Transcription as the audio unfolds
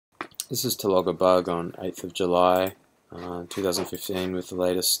This is to log a bug on 8th of July 2015 with the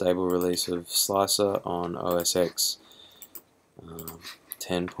latest stable release of Slicer on OS X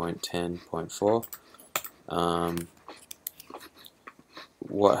 10.10.4.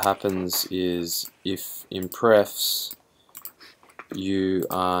 What happens is if in prefs you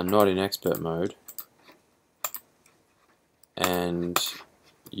are not in expert mode and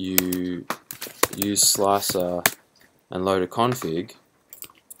you use Slicer and load a config,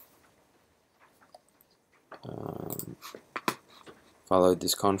 if I load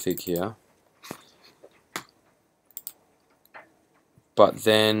this config here, but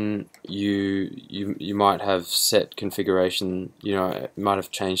then you might have set configuration, it might have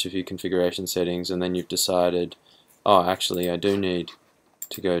changed a few configuration settings, and then you've decided, oh, actually I do need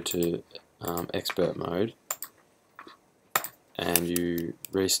to go to expert mode, and you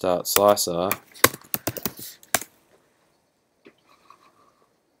restart Slicer.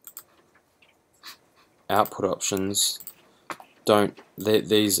 Output options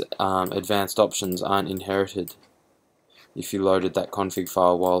these advanced options aren't inherited if you loaded that config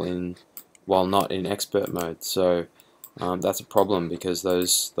file while not in expert mode. So that's a problem, because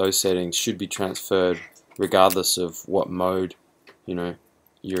those settings should be transferred regardless of what mode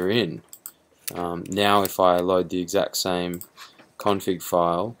you're in. Now if I load the exact same config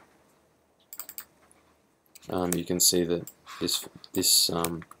file, you can see that this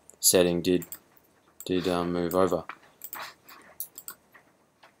setting did move over.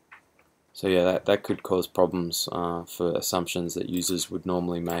 So yeah, that could cause problems for assumptions that users would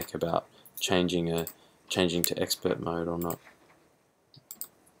normally make about changing to expert mode or not.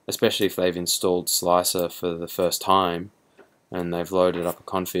 Especially if they've installed Slicer for the first time and they've loaded up a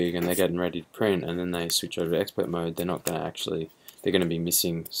config and they're getting ready to print, and then they switch over to expert mode, they're going to be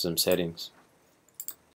missing some settings.